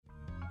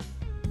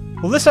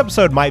Well, this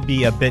episode might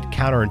be a bit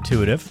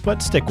counterintuitive,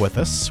 but stick with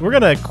us. We're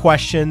going to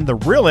question the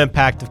real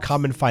impact of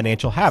common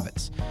financial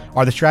habits.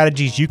 Are the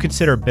strategies you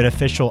consider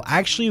beneficial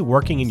actually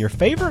working in your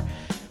favor?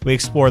 We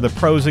explore the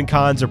pros and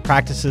cons of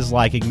practices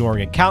like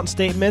ignoring account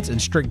statements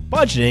and strict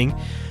budgeting.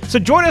 So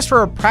join us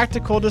for a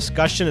practical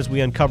discussion as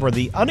we uncover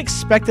the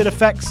unexpected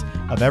effects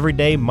of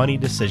everyday money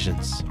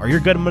decisions. Are your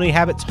good money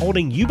habits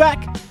holding you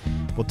back?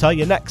 We'll tell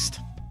you next.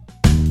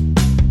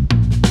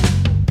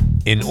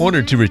 In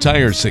order to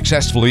retire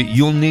successfully,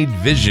 you'll need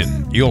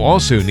vision. You'll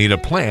also need a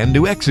plan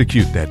to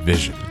execute that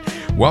vision.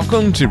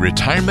 Welcome to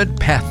Retirement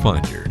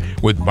Pathfinder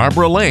with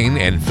Barbara Lane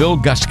and Phil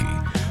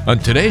Gusky. On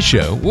today's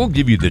show, we'll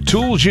give you the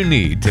tools you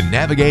need to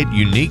navigate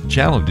unique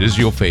challenges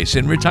you'll face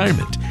in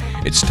retirement.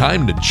 It's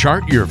time to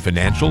chart your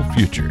financial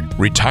future.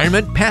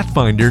 Retirement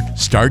Pathfinder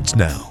starts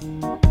now.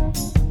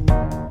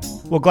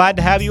 Well, glad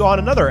to have you on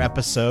another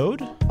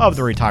episode of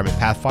the Retirement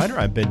Pathfinder.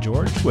 I'm Ben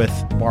George with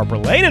Barbara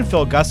Lane and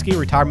Phil Gusky,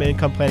 Retirement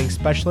Income Planning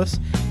Specialist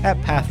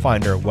at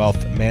Pathfinder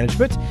Wealth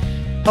Management.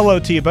 Hello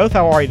to you both.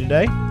 How are you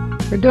today?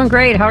 We're doing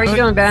great. How are you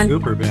doing, Ben?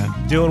 Super, Ben.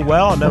 Doing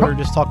well. I know we were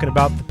just talking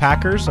about the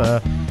Packers.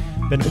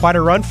 Been quite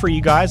a run for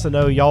you guys. I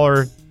know y'all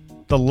are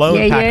the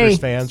lone Packers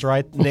fans,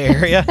 right, in the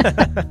area?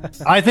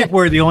 I think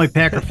we're the only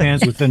Packer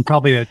fans within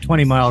probably a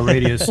 20-mile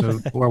radius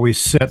of where we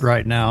sit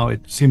right now.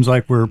 It seems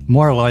like we're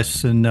more or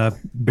less in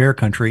bear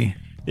country.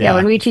 Yeah,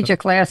 when we teach a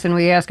class and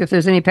we ask if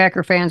there's any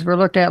Packer fans, we're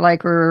looked at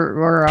like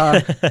we're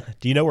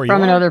Do you know where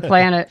from another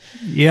planet.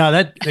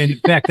 Yeah, in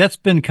fact, that's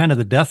been kind of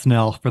the death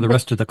knell for the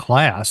rest of the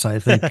class, I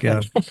think.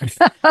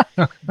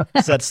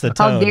 Sets the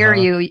tone. How dare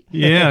you?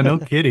 Yeah, no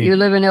kidding. You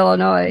live in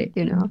Illinois,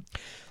 you know.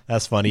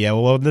 That's funny. Yeah,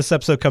 well, when this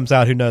episode comes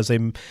out, who knows?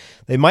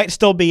 They might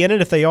still be in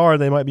it. If they are,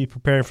 they might be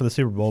preparing for the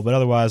Super Bowl. But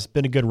otherwise,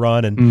 been a good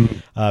run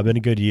and been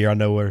a good year. I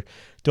know we're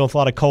dealing with a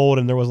lot of cold,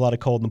 and there was a lot of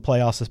cold in the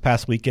playoffs this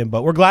past weekend.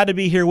 But we're glad to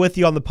be here with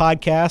you on the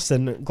podcast,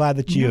 and glad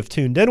that you have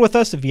tuned in with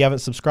us. If you haven't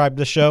subscribed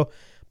to the show,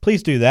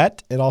 please do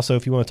that. And also,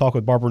 if you want to talk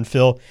with Barbara and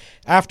Phil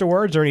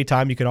afterwards or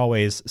anytime, you can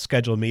always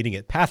schedule a meeting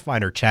at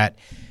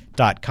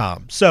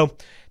pathfinderchat.com. So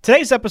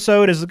today's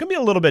episode is going to be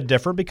a little bit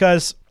different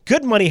because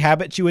good money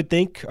habits, you would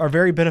think, are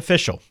very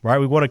beneficial, right?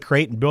 We want to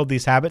create and build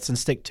these habits and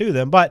stick to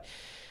them. But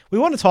we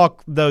want to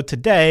talk, though,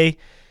 today,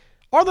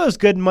 are those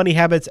good money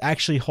habits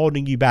actually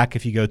holding you back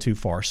if you go too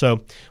far?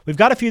 So we've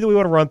got a few that we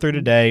want to run through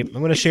today. I'm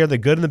going to share the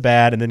good and the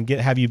bad and then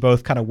have you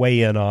both kind of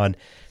weigh in on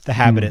the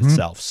habit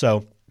itself.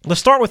 So let's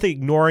start with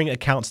ignoring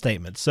account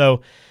statements.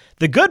 So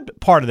the good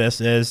part of this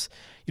is,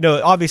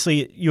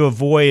 obviously you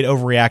avoid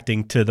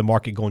overreacting to the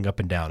market going up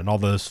and down and all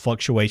those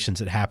fluctuations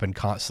that happen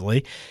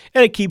constantly,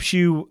 and it keeps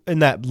you in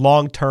that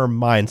long-term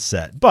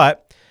mindset.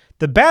 But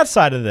the bad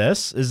side of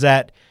this is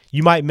that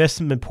you might miss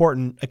some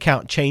important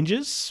account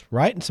changes,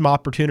 right? And some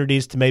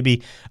opportunities to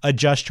maybe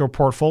adjust your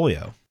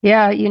portfolio.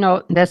 Yeah,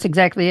 that's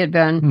exactly it,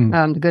 Ben,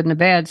 the good and the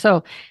bad.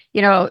 So,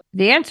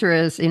 the answer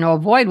is,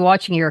 avoid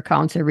watching your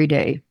accounts every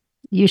day.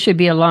 You should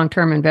be a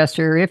long-term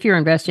investor if you're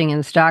investing in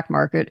the stock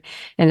market,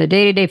 and the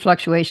day-to-day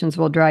fluctuations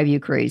will drive you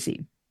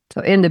crazy.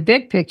 So in the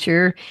big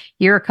picture,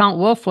 your account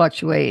will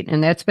fluctuate,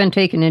 and that's been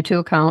taken into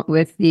account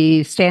with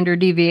the standard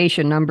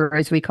deviation number,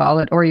 as we call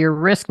it, or your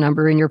risk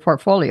number in your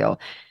portfolio.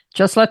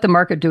 Just let the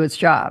market do its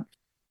job.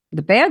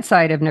 The bad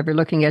side of never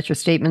looking at your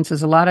statements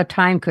is a lot of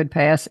time could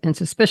pass, and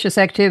suspicious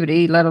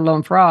activity, let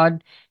alone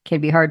fraud,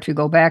 can be hard to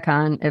go back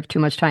on if too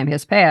much time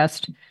has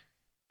passed.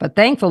 But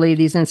thankfully,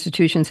 these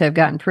institutions have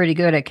gotten pretty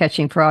good at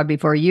catching fraud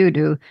before you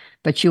do,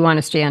 but you want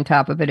to stay on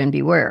top of it and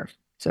beware.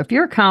 So if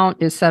your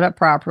account is set up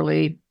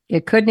properly,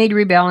 it could need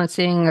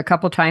rebalancing a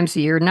couple times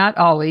a year. Not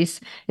always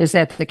is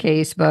that the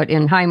case, but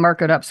in high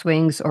market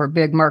upswings or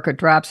big market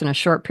drops in a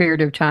short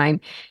period of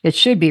time, it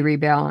should be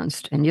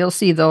rebalanced. And you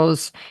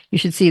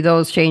should see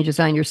those changes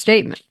on your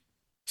statement.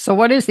 So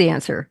what is the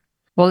answer?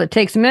 Well, it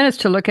takes minutes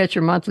to look at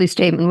your monthly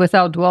statement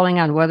without dwelling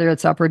on whether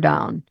it's up or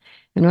down.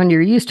 And when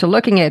you're used to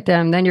looking at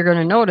them, then you're going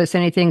to notice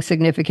anything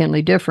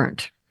significantly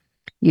different.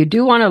 You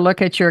do want to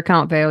look at your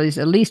account values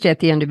at least at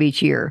the end of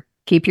each year.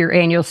 Keep your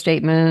annual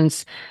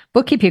statements.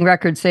 Bookkeeping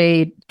records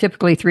say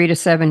typically 3 to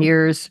 7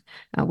 years.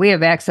 We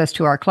have access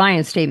to our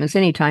client statements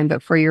anytime,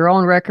 but for your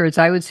own records,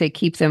 I would say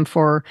keep them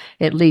for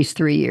at least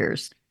 3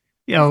 years.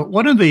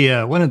 One of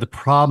the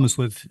problems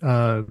with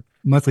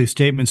monthly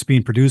statements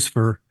being produced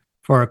for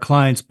our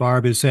clients,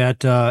 Barb, is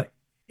that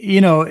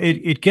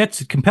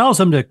it compels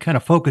them to kind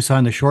of focus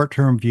on the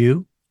short-term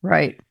view.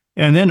 Right.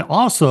 And then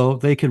also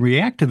they can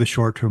react to the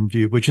short-term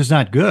view, which is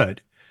not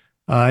good.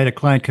 I had a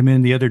client come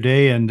in the other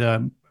day,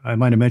 and I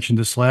might have mentioned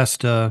this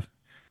last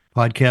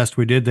podcast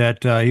we did,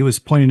 that he was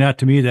pointing out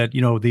to me that,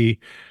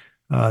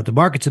 the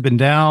markets have been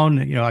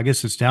down. I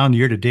guess it's down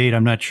year to date.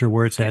 I'm not sure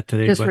where it's at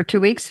today. Just for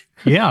 2 weeks?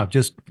 Yeah,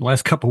 just the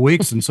last couple of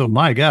weeks. And so,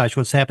 my gosh,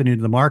 what's happening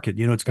to the market?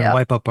 It's going to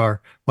wipe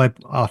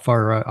off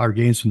our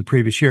gains from the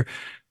previous year.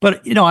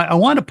 But, I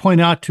want to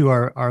point out to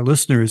our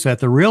listeners that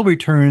the real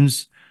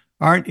returns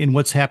aren't in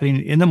what's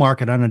happening in the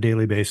market on a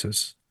daily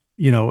basis.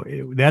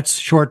 That's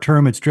short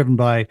term. It's driven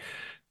by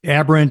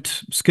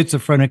aberrant,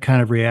 schizophrenic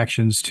kind of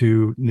reactions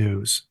to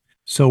news.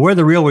 So where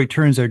the real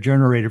returns are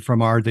generated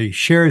from are the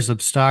shares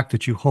of stock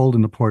that you hold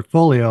in the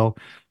portfolio.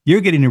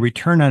 You're getting a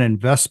return on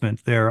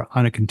investment there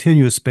on a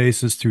continuous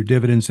basis through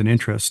dividends and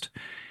interest.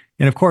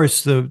 And of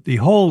course, the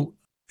whole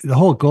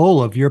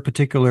goal of your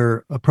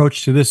particular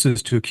approach to this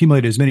is to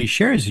accumulate as many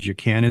shares as you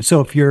can. And so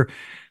if you're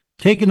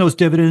taking those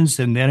dividends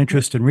and that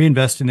interest and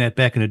reinvesting that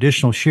back in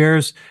additional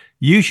shares,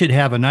 you should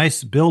have a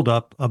nice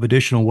buildup of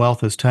additional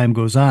wealth as time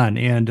goes on.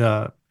 And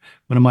one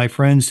of my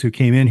friends who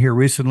came in here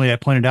recently, I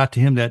pointed out to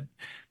him that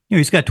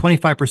he's got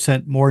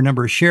 25% more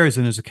number of shares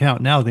in his account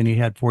now than he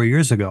had 4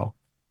 years ago.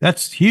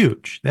 That's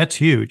huge. That's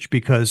huge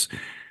because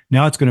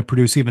now it's going to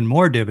produce even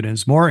more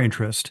dividends, more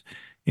interest.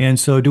 And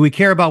so do we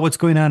care about what's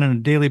going on a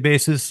daily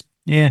basis?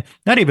 Yeah,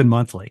 not even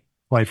monthly,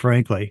 quite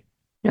frankly.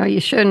 No, you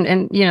shouldn't.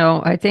 And,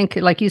 I think,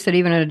 like you said,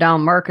 even in a down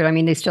market,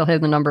 they still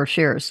have the number of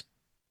shares.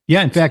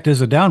 Yeah, in fact,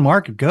 as the down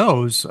market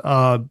goes,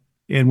 and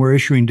we're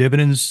issuing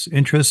dividends,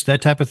 interest,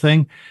 that type of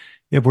thing,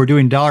 if we're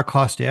doing dollar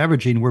cost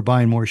averaging, we're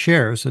buying more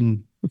shares.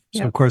 And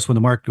so, of course, when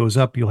the market goes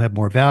up, you'll have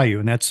more value.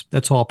 And that's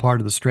all part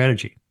of the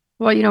strategy.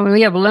 Well, when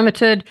we have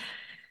limited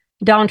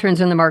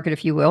downturns in the market,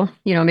 if you will,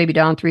 maybe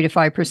down 3 to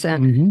 5%,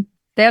 Mm-hmm.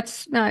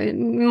 that's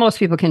most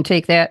people can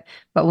take that.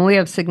 But when we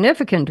have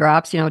significant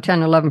drops, 10,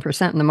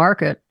 11% in the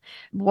market,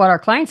 what our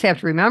clients have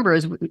to remember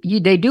is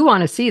they do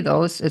want to see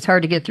those. It's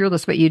hard to get through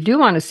this, but you do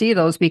want to see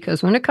those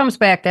because when it comes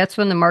back, that's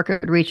when the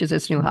market reaches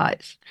its new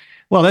highs.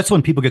 Well, that's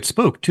when people get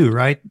spooked too,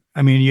 right?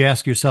 You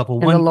ask yourself, well,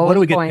 what do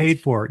we get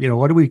paid for?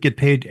 What do we get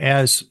paid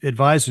as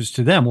advisors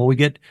to them? Well, we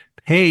get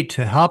paid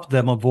to help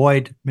them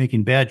avoid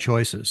making bad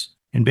choices.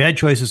 And bad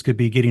choices could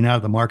be getting out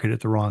of the market at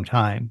the wrong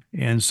time.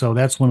 And so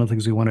that's one of the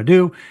things we want to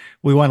do.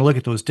 We want to look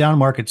at those down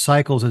market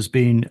cycles as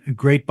being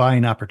great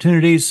buying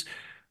opportunities.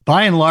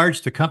 By and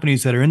large, the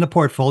companies that are in the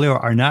portfolio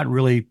are not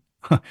really,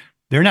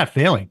 they're not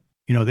failing.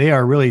 They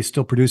are really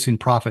still producing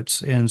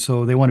profits. And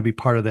so they want to be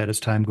part of that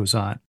as time goes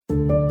on.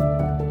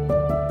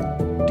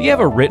 Do you have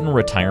a written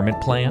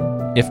retirement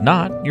plan? If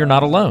not, you're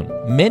not alone.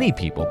 Many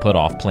people put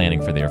off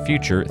planning for their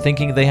future,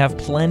 thinking they have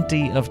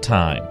plenty of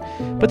time.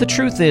 But the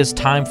truth is,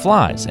 time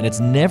flies, and it's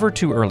never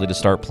too early to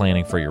start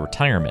planning for your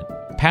retirement.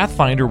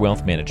 Pathfinder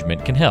Wealth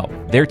Management can help.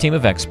 Their team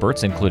of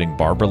experts, including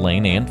Barbara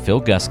Lane and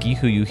Phil Gusky,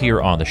 who you hear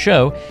on the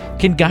show,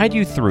 can guide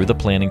you through the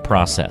planning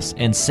process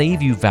and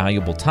save you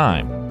valuable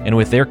time. And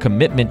with their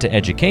commitment to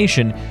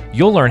education,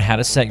 you'll learn how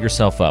to set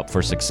yourself up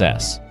for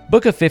success.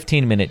 Book a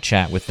 15-minute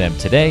chat with them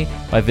today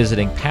by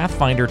visiting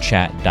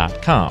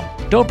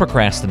pathfinderchat.com. Don't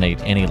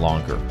procrastinate any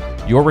longer.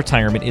 Your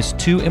retirement is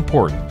too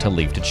important to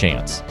leave to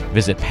chance.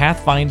 Visit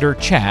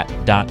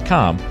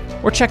pathfinderchat.com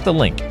or check the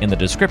link in the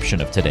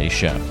description of today's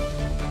show.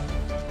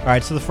 All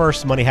right, so the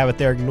first money habit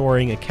there,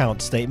 ignoring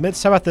account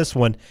statements. How about this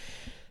one?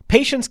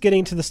 Patience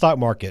getting to the stock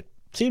market.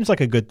 Seems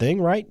like a good thing,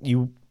 right?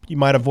 You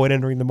might avoid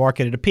entering the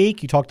market at a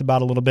peak. You talked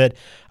about a little bit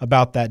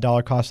about that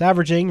dollar cost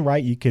averaging,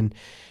 right? You can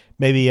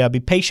maybe be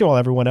patient while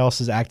everyone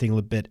else is acting a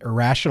little bit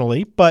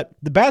irrationally. But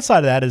the bad side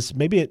of that is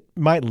maybe it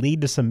might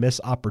lead to some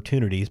missed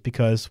opportunities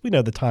because we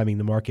know the timing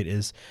the market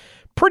is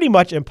pretty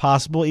much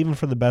impossible, even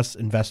for the best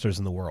investors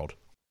in the world.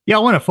 Yeah, I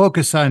want to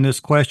focus on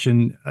this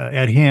question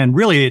at hand.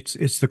 Really,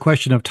 it's the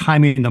question of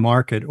timing the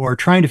market or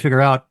trying to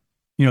figure out,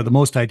 the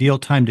most ideal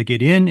time to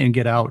get in and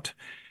get out.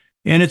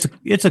 And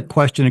it's a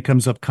question that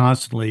comes up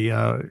constantly.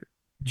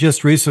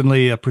 Just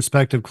recently, a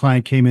prospective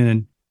client came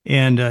in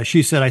and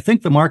she said, I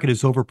think the market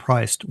is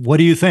overpriced. What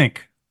do you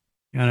think?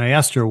 And I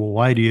asked her, well,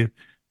 why do you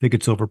think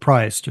it's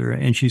overpriced?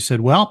 And she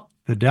said, well,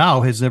 the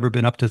Dow has never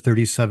been up to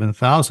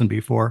 37,000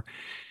 before.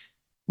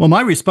 Well,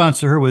 my response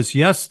to her was,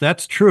 yes,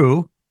 that's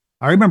true.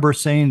 I remember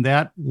saying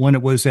that when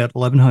it was at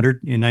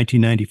 1,100 in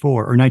 1994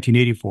 or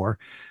 1984,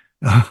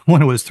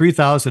 when it was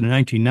 3,000 in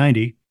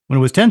 1990, when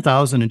it was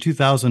 10,000 in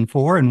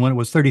 2004, and when it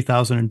was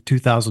 30,000 in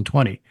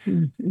 2020.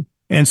 Mm-hmm.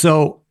 And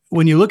so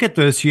when you look at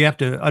this, you have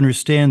to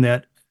understand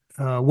that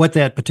what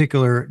that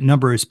particular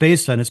number is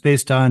based on. It's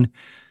based on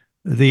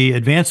the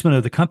advancement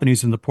of the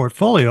companies in the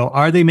portfolio.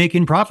 Are they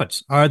making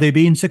profits? Are they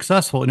being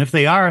successful? And if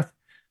they are,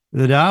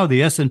 the Dow,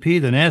 the S&P,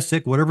 the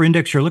NASDAQ, whatever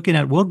index you're looking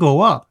at will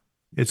go up.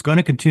 It's going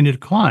to continue to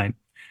climb.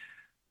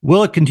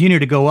 Will it continue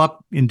to go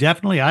up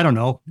indefinitely? I don't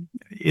know.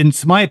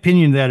 It's my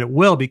opinion that it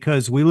will,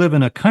 because we live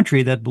in a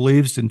country that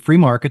believes in free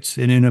markets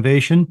and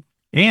innovation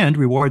and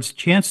rewards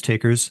chance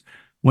takers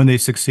when they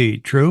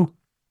succeed. True?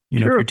 If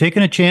you're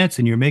taking a chance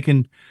and you're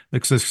making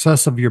the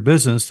success of your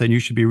business, then you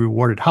should be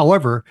rewarded.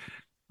 However,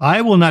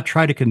 I will not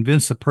try to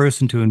convince a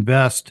person to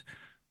invest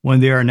when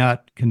they are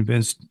not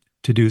convinced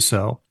to do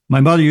so. My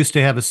mother used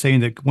to have a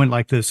saying that went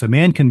like this: a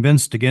man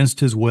convinced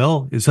against his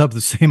will is of the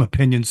same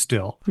opinion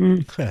still.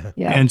 Yeah.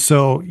 And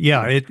so,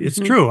 it's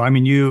true. I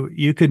mean,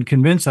 you could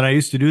convince, and I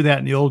used to do that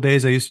in the old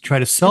days. I used to try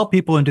to sell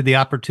people into the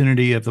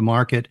opportunity of the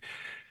market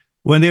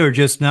when they were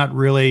just not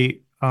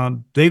really,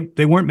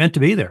 they weren't meant to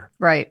be there.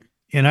 Right.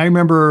 And I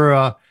remember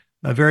a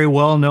very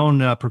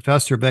well-known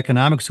professor of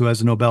economics who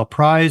has a Nobel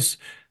Prize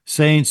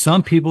saying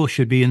some people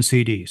should be in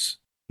CDs.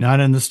 Not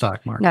in the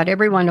stock market. Not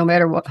everyone, no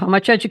matter how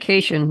much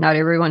education, not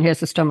everyone has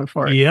the stomach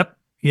for it. Yep.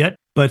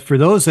 But for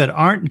those that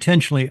aren't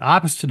intentionally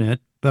obstinate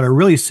but are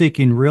really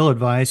seeking real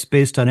advice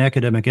based on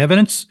academic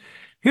evidence.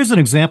 Here's an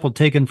example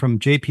taken from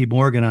JP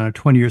Morgan on a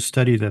 20-year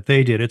study that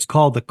they did. It's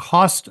called the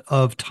cost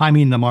of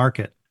timing the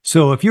market.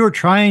 So if you were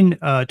trying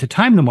to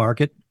time the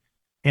market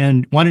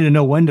and wanting to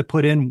know when to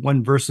put in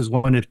one versus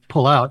when to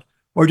pull out,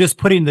 or just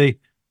putting the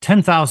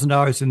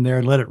 $10,000 in there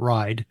and let it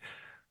ride,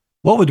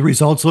 what would the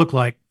results look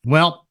like?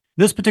 Well,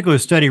 this particular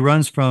study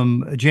runs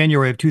from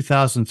January of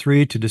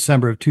 2003 to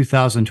December of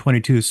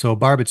 2022. So,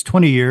 Barb, it's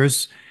 20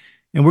 years,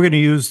 and we're going to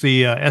use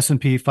the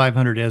S&P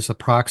 500 as a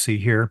proxy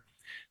here.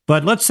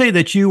 But let's say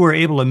that you were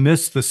able to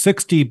miss the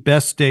 60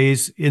 best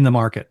days in the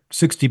market,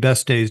 60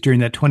 best days during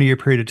that 20-year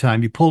period of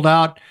time. You pulled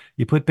out,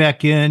 you put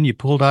back in, you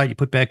pulled out, you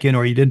put back in,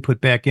 or you didn't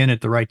put back in at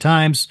the right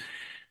times.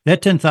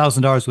 That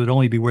 $10,000 would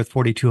only be worth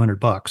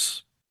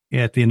 $4,200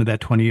 at the end of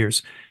that 20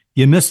 years.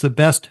 You missed the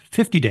best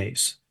 50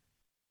 days.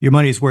 Your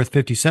money is worth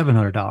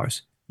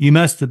 $5,700. You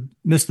missed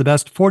the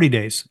best 40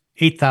 days,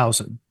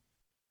 $8,000.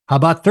 How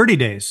about 30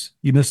 days?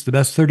 You missed the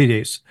best 30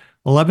 days.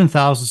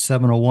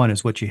 $11,701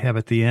 is what you have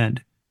at the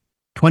end.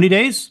 20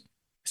 days,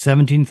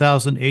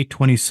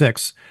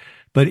 $17,826.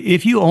 But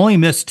if you only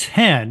miss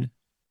 10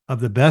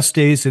 of the best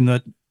days in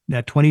that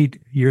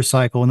 20-year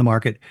cycle in the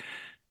market,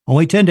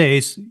 only 10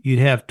 days, you'd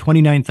have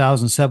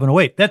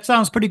 $29,708. That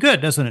sounds pretty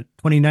good, doesn't it?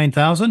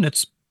 $29,000,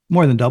 it's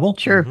more than double.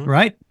 Sure.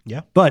 Right?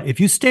 Yeah. But if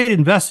you stayed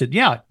invested,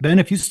 Ben,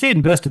 if you stayed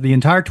invested the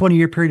entire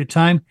 20-year period of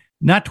time,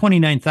 not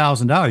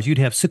 $29,000, you'd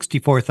have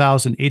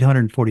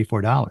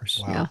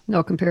 $64,844. Wow. Yeah,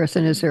 no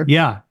comparison, is there?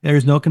 Yeah,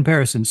 there's no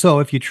comparison. So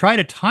if you try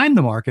to time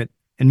the market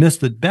and miss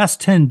the best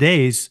 10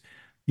 days,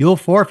 you'll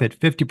forfeit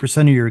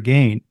 50% of your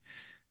gain.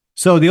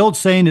 So the old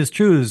saying is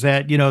true, is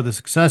that, the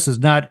success is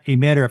not a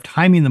matter of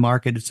timing the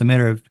market, it's a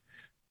matter of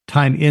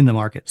time in the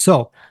market.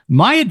 So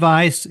my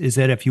advice is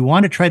that if you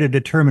want to try to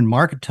determine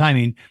market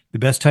timing, the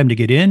best time to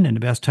get in and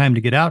the best time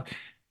to get out,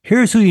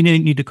 here's who you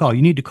need to call.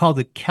 You need to call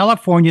the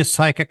California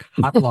Psychic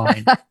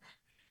Hotline.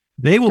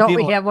 They will. Don't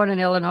we have one in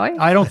Illinois?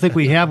 I don't think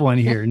we have one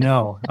here.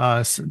 No,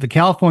 the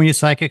California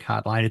Psychic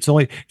Hotline. It's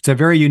a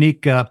very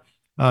unique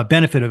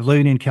benefit of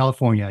living in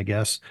California, I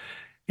guess,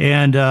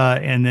 and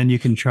then you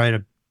can try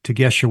to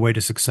guess your way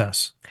to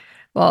success.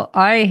 Well,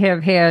 I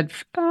have had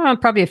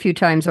probably a few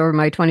times over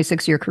my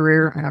 26-year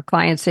career,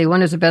 clients say,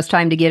 when is the best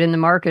time to get in the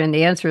market? And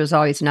the answer is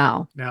always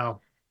now.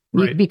 Now.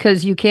 Right.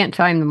 Because you can't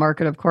time the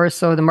market, of course.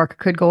 So the market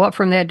could go up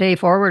from that day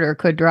forward or it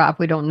could drop.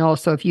 We don't know.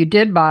 So if you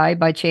did buy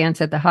by chance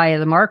at the high of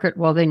the market,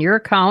 well, then your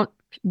account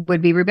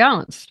would be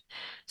rebalanced.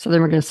 So then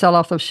we're going to sell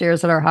off those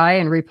shares that are high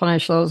and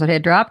replenish those that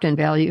had dropped in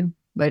value.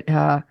 But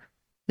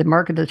the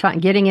market, the time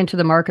getting into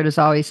the market is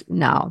always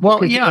now.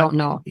 Well, yeah. You don't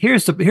know.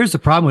 Here's the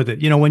problem with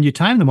it. When you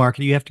time the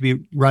market, you have to be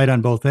right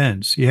on both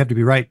ends. You have to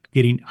be right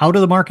getting out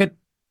of the market,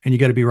 and you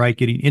got to be right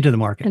getting into the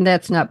market. And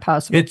that's not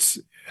possible.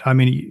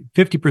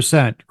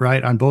 50%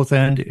 right on both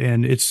end.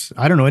 And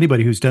I don't know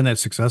anybody who's done that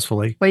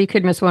successfully. Well, you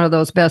could miss one of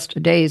those best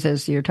days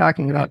as you're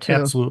talking about too.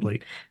 Absolutely.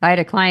 I had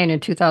a client in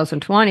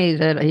 2020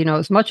 that,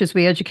 as much as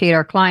we educate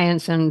our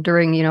clients and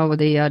during,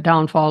 the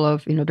downfall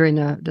of, during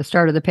the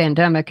start of the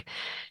pandemic,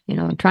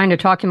 trying to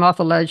talk him off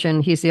the ledge,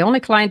 and he's the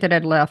only client that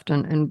had left.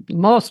 And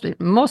most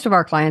of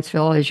our clients,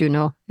 Phil, as you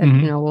know,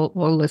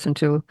 we'll listen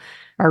to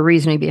our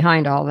reasoning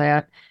behind all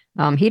that.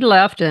 He'd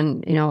left,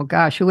 and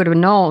gosh, who would have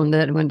known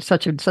that when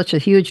such a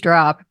huge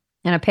drop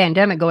and a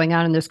pandemic going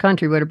on in this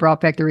country would have brought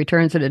back the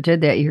returns that it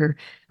did that year?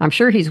 I'm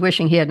sure he's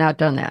wishing he had not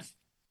done that.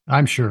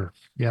 I'm sure.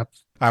 Yep.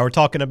 All right, we're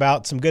talking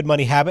about some good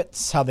money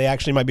habits, how they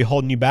actually might be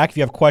holding you back. If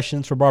you have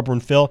questions for Barbara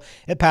and Phil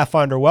at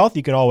Pathfinder Wealth,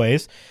 you can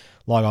always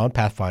log on,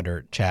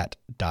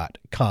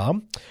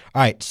 pathfinderchat.com. All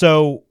right,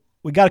 so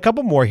we got a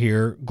couple more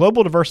here.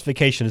 Global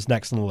diversification is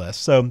next on the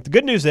list. So the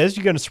good news is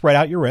you're going to spread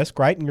out your risk,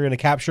 right? And you're going to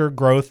capture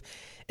growth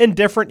in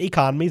different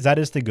economies. That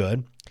is the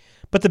good.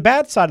 But the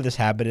bad side of this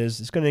habit is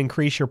it's going to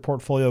increase your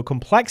portfolio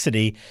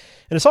complexity,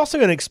 and it's also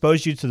going to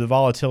expose you to the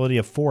volatility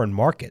of foreign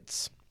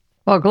markets.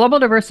 Well, global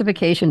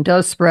diversification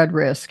does spread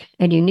risk,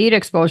 and you need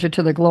exposure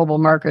to the global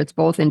markets,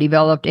 both in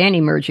developed and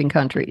emerging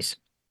countries.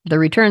 The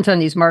returns on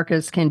these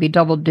markets can be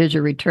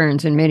double-digit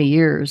returns in many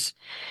years.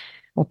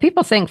 Well,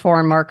 people think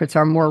foreign markets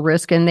are more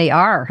risk, and they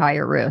are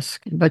higher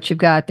risk, but you've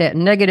got that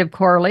negative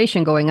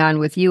correlation going on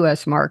with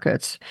U.S.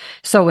 markets.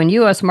 So when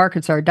U.S.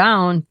 markets are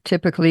down,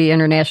 typically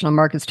international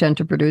markets tend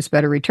to produce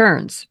better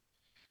returns.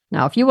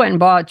 Now, if you went and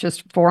bought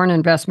just foreign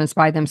investments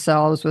by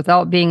themselves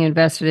without being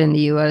invested in the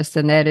U.S.,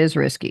 then that is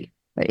risky.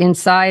 But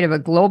inside of a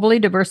globally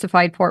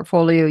diversified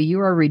portfolio, you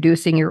are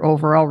reducing your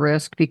overall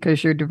risk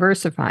because you're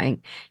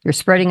diversifying. You're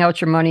spreading out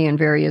your money in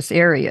various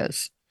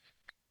areas.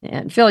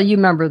 And Phil, you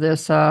remember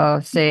this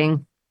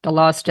saying, the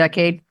lost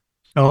decade?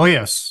 Oh,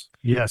 yes.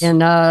 Yes. In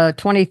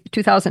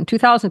 2000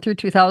 through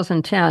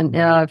 2010,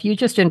 if you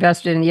just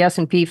invested in the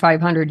S&P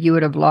 500, you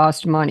would have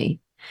lost money.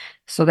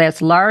 So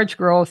that's large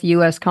growth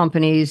U.S.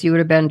 companies. You would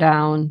have been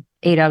down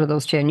 8 out of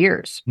those 10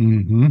 years.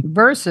 Mm-hmm.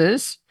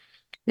 Versus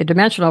the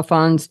Dimensional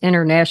Fund's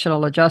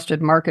International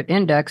Adjusted Market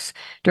Index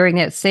during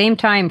that same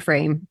time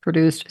frame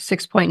produced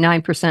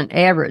 6.9%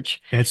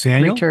 average. That's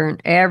annual?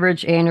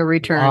 Average annual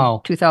return,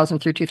 Wow. 2000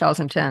 through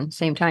 2010,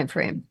 same time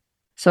frame.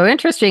 So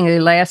interestingly,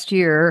 last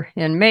year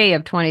in May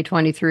of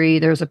 2023,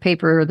 there's a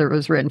paper that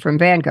was written from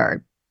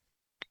Vanguard.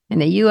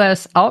 And the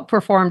U.S.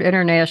 outperformed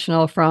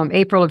international from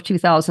April of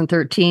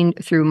 2013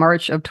 through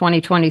March of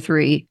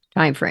 2023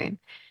 timeframe.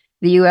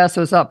 The U.S.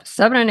 was up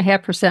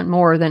 7.5%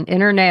 more than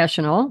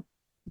international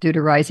due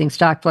to rising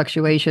stock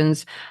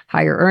fluctuations,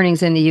 higher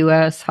earnings in the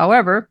U.S.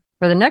 However,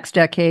 for the next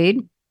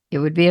decade, it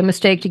would be a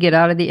mistake to get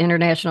out of the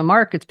international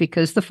markets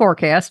because the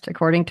forecast,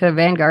 according to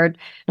Vanguard,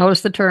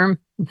 notice the term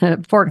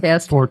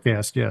forecast.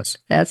 Forecast, yes.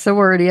 That's the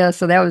word, yes.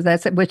 So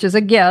that's it, which is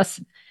a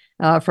guess.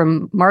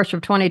 From March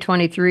of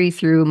 2023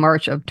 through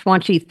March of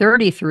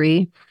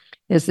 2033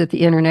 is that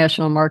the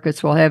international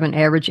markets will have an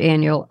average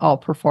annual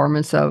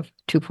outperformance of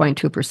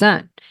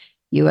 2.2%.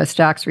 U.S.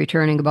 stocks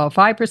returning about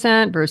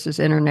 5% versus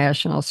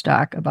international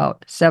stock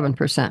about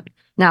 7%.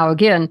 Now,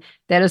 again,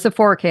 that is a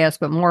forecast,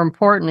 but more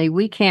importantly,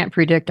 we can't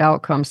predict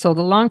outcomes. So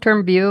the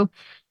long-term view,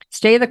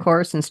 stay the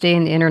course and stay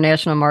in the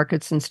international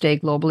markets and stay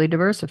globally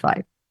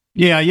diversified.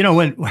 Yeah,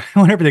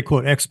 whenever they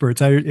quote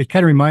experts, it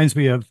kind of reminds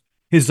me of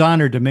His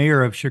Honor, the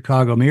mayor of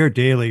Chicago, Mayor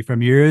Daley,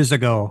 from years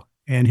ago.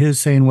 And his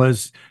saying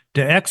was,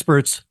 the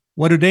experts,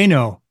 what do they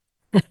know?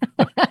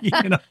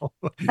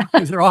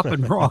 Because they're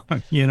often wrong,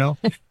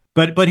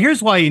 But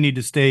here's why you need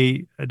to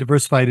stay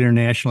diversified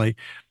internationally.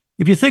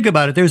 If you think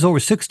about it, there's over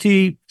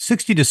 60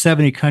 to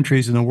 70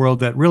 countries in the world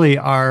that really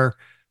are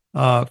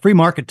free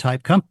market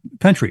type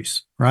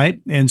countries,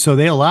 right? And so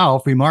they allow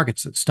free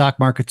markets, stock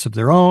markets of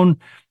their own.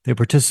 They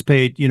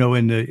participate,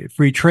 in the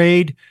free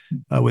trade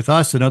with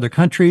us and other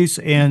countries.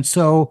 And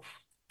so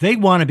they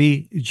want to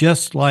be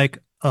just like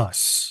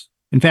us.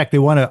 In fact, they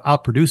want to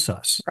outproduce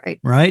us,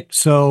 right?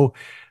 So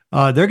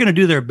they're going to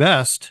do their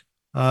best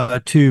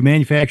to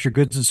manufacture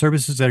goods and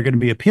services that are going to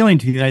be appealing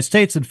to the United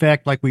States. In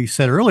fact, like we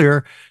said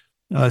earlier,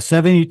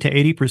 70 to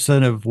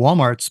 80% of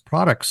Walmart's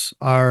products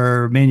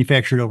are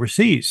manufactured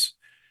overseas.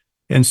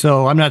 And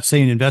so I'm not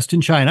saying invest in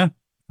China.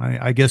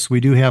 I guess we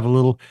do have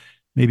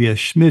maybe a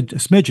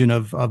smidgen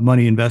of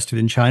money invested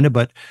in China,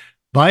 but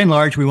by and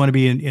large, we want to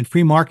be in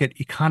free market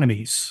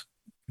economies.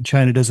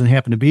 China doesn't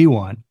happen to be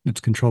one.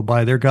 It's controlled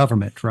by their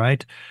government,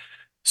 right?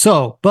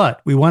 So, but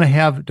we want to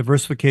have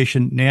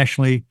diversification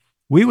nationally.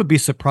 We would be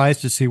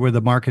surprised to see where the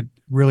market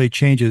really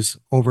changes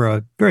over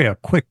a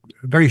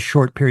very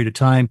short period of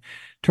time,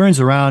 turns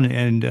around,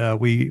 and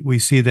we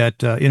see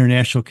that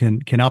international can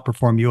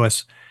outperform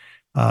U.S.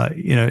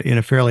 In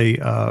a fairly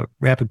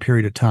rapid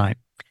period of time.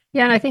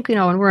 Yeah, and I think,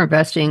 when we're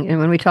investing and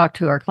when we talk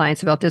to our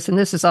clients about this, and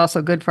this is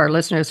also good for our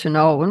listeners to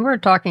know, when we're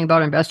talking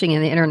about investing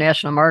in the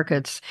international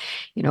markets,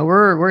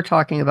 we're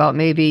talking about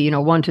maybe,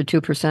 1 to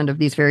 2% of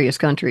these various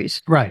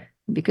countries. Right.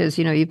 Because,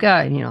 you've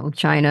got,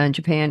 China and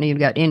Japan, and you've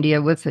got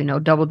India with,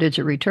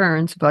 double-digit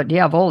returns, but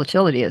yeah,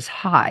 volatility is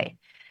high.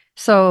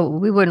 So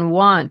we wouldn't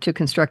want to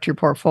construct your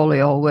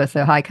portfolio with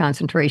a high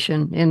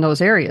concentration in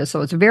those areas. So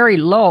it's very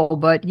low,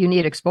 but you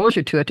need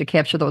exposure to it to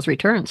capture those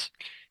returns.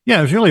 Yeah,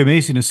 it was really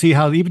amazing to see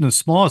how even the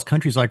smallest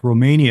countries like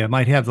Romania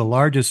might have the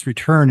largest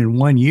return in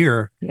 1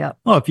 year. Yeah.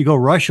 Well, if you go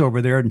rush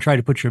over there and try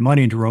to put your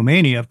money into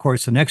Romania, of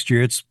course, the next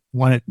year it's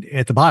one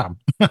at the bottom.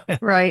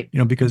 Right.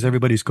 Because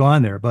everybody's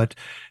gone there. But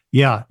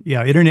yeah,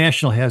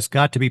 international has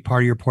got to be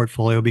part of your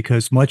portfolio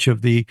because much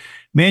of the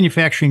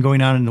manufacturing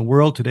going on in the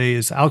world today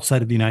is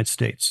outside of the United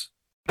States.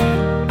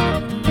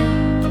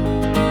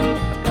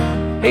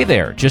 Hey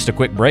there, just a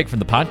quick break from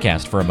the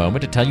podcast for a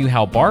moment to tell you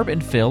how Barb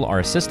and Phil are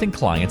assisting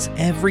clients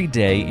every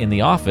day in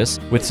the office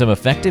with some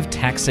effective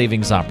tax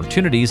savings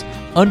opportunities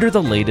under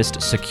the latest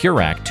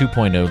Secure Act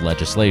 2.0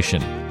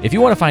 legislation. If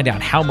you want to find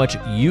out how much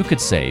you could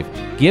save,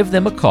 give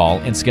them a call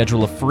and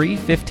schedule a free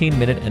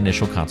 15-minute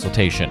initial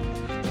consultation.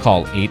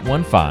 Call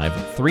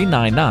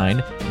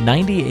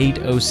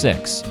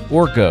 815-399-9806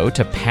 or go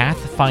to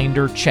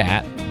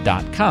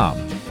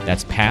pathfinderchat.com.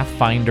 That's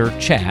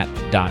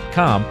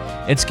pathfinderchat.com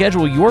and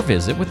schedule your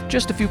visit with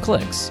just a few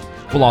clicks.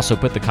 We'll also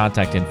put the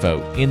contact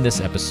info in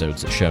this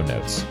episode's show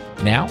notes.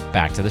 Now,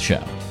 back to the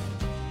show.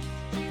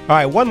 All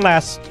right, one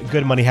last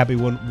good money happy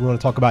one we want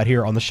to talk about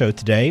here on the show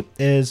today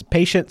is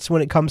patience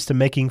when it comes to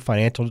making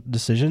financial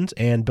decisions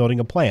and building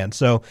a plan.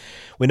 So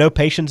we know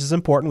patience is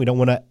important. We don't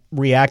want to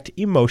react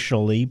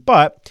emotionally,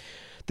 but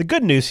the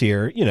good news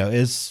here,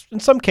 is in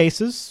some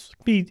cases,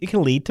 it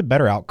can lead to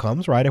better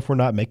outcomes, right, if we're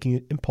not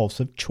making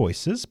impulsive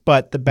choices.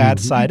 But the bad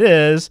side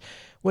is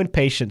when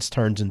patience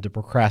turns into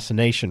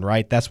procrastination,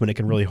 right? That's when it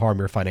can really harm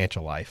your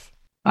financial life.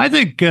 I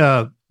think,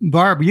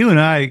 Barb, you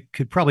and I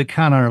could probably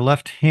count on our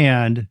left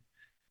hand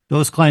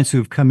those clients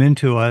who've come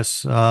into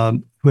us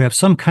who have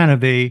some kind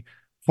of a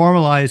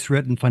formalized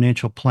written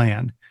financial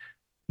plan.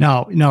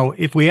 Now,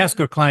 if we ask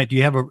our client, do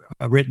you have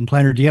a written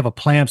plan or do you have a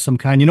plan of some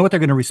kind? You know what they're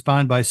going to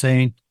respond by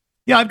saying,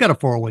 yeah, I've got a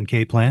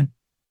 401k plan.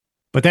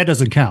 But that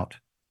doesn't count,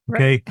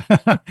 okay?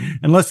 Right.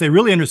 Unless they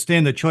really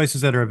understand the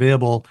choices that are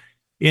available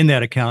in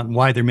that account and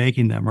why they're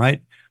making them,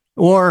 right?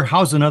 Or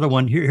how's another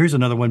one? Here's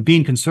another one,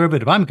 being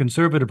conservative. I'm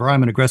conservative or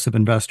I'm an aggressive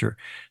investor.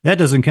 That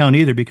doesn't count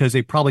either because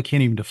they probably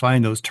can't even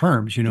define those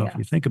terms, if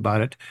you think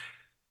about it.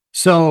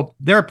 So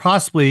there are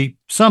possibly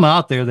some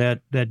out there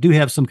that do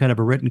have some kind of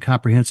a written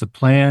comprehensive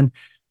plan.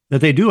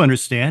 that they do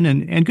understand,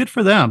 and good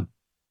for them.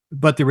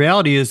 But the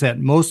reality is that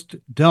most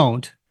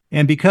don't.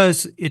 And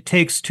because it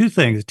takes two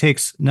things, it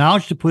takes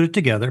knowledge to put it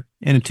together,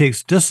 and it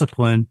takes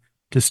discipline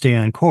to stay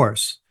on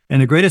course.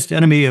 And the greatest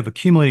enemy of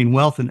accumulating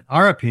wealth, in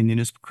our opinion,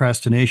 is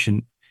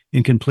procrastination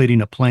in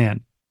completing a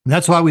plan. And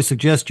that's why we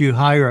suggest you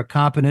hire a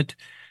competent,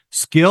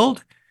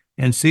 skilled,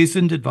 and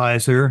seasoned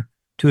advisor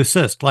to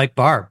assist, like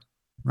Barb,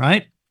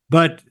 right?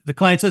 But the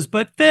client says,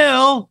 but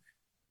Phil,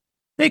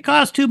 they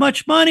cost too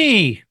much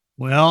money.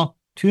 Well,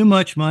 too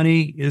much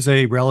money is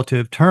a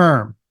relative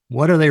term.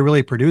 What are they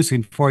really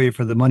producing for you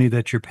for the money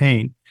that you're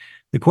paying?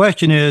 The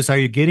question is, what are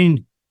you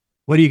getting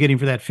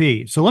for that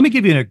fee? So let me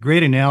give you a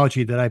great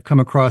analogy that I've come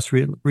across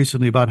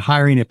recently about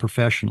hiring a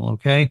professional,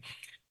 okay?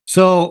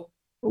 So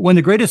when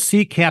the greatest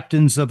sea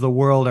captains of the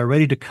world are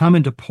ready to come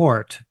into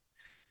port,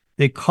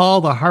 they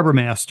call the harbor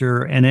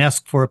master and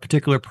ask for a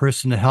particular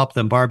person to help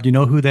them. Barb, do you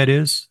know who that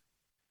is?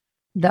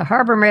 The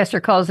harbor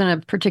master calls in a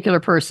particular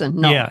person.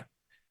 No. Yeah.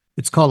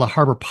 It's called a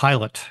harbor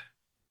pilot.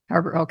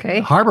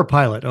 Okay. Harbor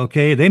pilot,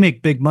 okay. They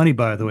make big money,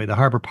 by the way, the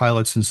harbor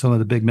pilots in some of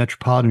the big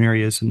metropolitan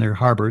areas in their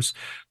harbors.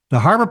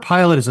 The harbor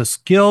pilot is a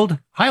skilled,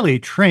 highly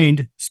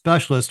trained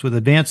specialist with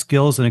advanced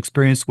skills and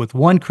experience with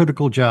one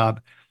critical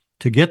job: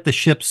 to get the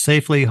ship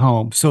safely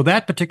home. So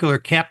that particular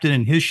captain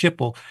and his ship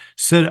will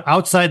sit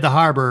outside the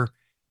harbor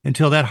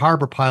until that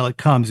harbor pilot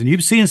comes. And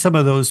you've seen some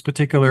of those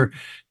particular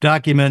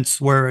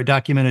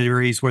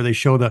documentaries where they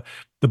show the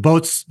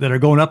boats that are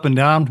going up and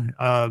down.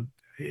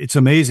 It's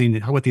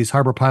amazing what these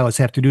harbor pilots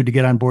have to do to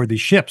get on board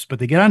these ships. But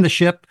they get on the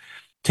ship,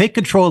 take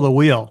control of the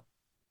wheel,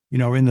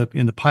 in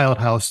the pilot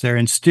house there,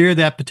 and steer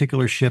that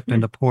particular ship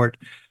into port.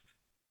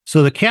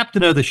 So the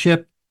captain of the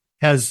ship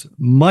has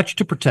much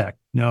to protect,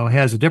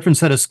 has a different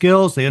set of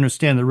skills. They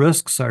understand the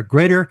risks are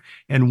greater.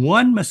 And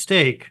one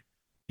mistake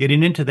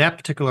getting into that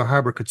particular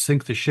harbor could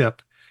sink the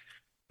ship.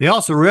 They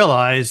also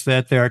realize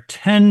that there are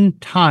 10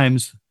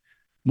 times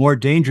more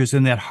dangers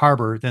in that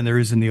harbor than there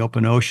is in the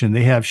open ocean.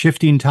 They have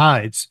shifting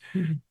tides,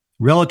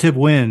 relative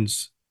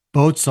winds,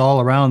 boats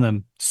all around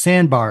them,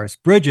 sandbars,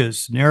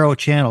 bridges, narrow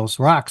channels,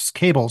 rocks,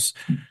 cables,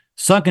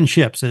 sunken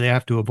ships that they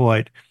have to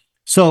avoid.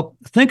 So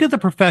think of the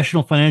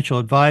professional financial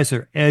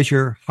advisor as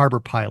your harbor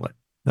pilot.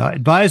 The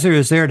advisor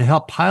is there to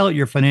help pilot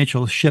your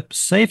financial ship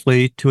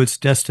safely to its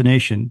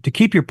destination, to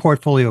keep your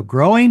portfolio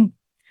growing,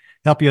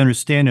 help you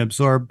understand and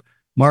absorb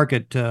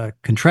market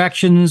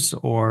contractions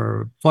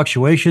or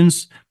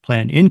fluctuations,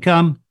 plan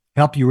income,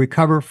 help you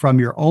recover from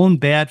your own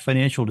bad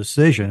financial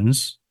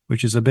decisions,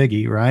 which is a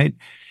biggie, right?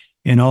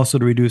 And also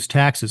to reduce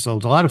taxes. So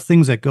there's a lot of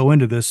things that go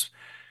into this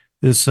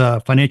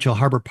financial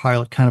harbor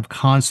pilot kind of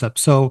concept.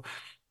 So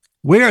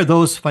where are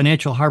those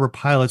financial harbor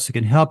pilots that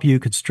can help you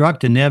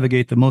construct and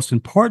navigate the most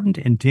important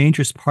and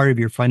dangerous part of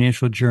your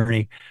financial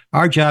journey?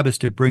 Our job is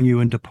to bring you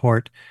into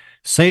port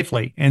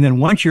safely. And then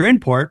once you're in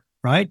port,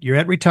 right, you're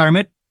at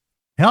retirement,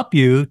 help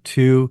you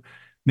to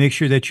make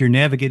sure that you're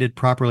navigated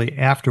properly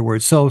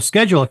afterwards. So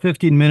schedule a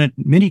 15-minute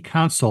mini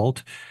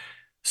consult.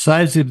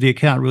 Size of the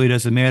account really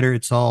doesn't matter.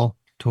 It's all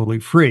totally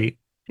free.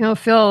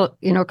 Phil,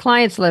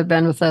 clients that have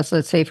been with us,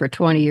 let's say for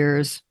 20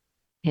 years,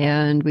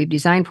 and we've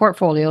designed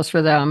portfolios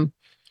for them.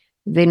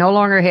 They no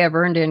longer have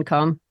earned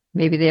income.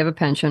 Maybe they have a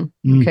pension.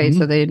 Okay,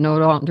 so they're no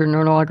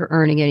longer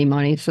earning any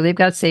money. So they've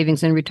got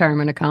savings and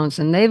retirement accounts,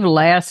 and they've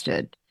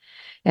lasted.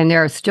 And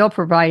they're still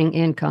providing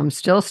income,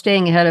 still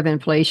staying ahead of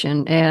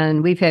inflation.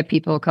 And we've had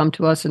people come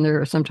to us in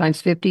their sometimes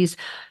 50s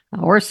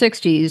or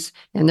 60s,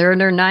 and they're in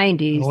their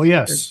 90s. Oh,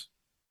 yes.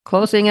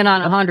 Closing in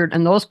on 100,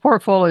 and those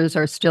portfolios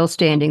are still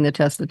standing the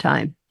test of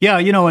time. Yeah,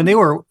 and they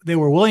were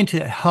willing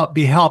to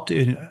be helped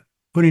in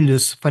putting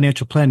this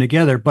financial plan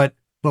together, but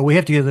we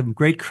have to give them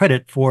great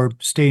credit for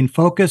staying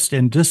focused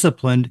and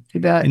disciplined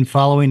in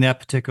following that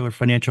particular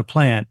financial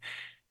plan.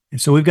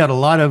 And so we've got a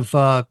lot of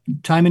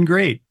time and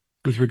grade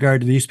with regard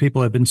to these people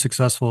who have been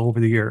successful over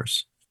the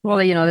years. Well,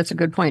 that's a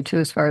good point too,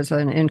 as far as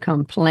an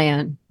income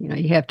plan.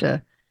 You have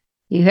to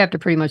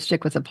pretty much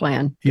stick with a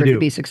plan for it to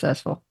be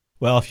successful.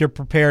 Well, if you're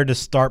prepared to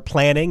start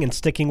planning and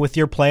sticking with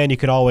your plan, you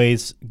can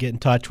always get in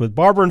touch with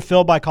Barbara and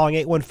Phil by calling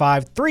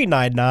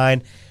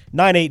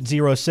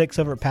 815-399-9806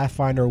 over at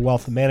Pathfinder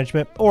Wealth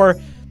Management, or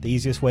the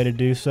easiest way to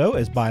do so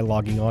is by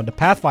logging on to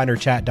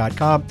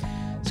pathfinderchat.com.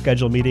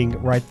 Schedule a meeting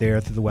right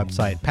there through the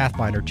website,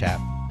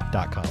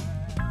 pathfinderchat.com.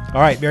 All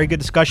right, very good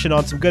discussion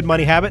on some good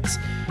money habits.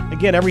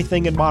 Again,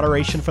 everything in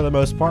moderation for the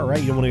most part, right?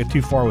 You don't want to go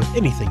too far with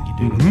anything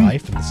you do in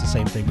life, and it's the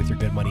same thing with your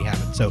good money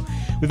habits. So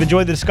we've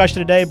enjoyed the discussion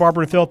today.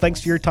 Barbara and Phil, thanks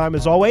for your time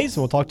as always,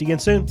 and we'll talk to you again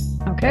soon.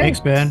 Okay.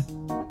 Thanks, Ben.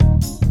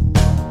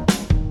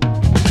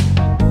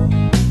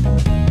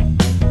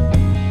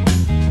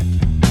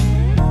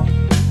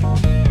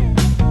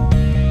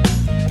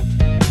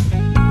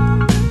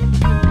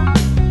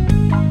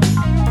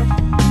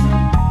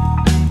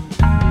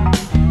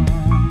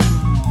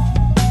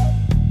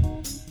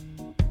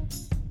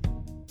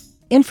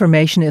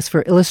 Information is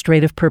for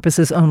illustrative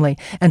purposes only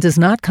and does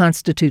not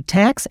constitute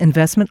tax,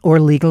 investment, or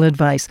legal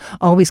advice.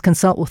 Always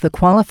consult with a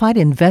qualified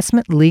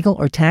investment, legal,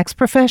 or tax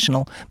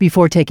professional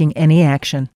before taking any action.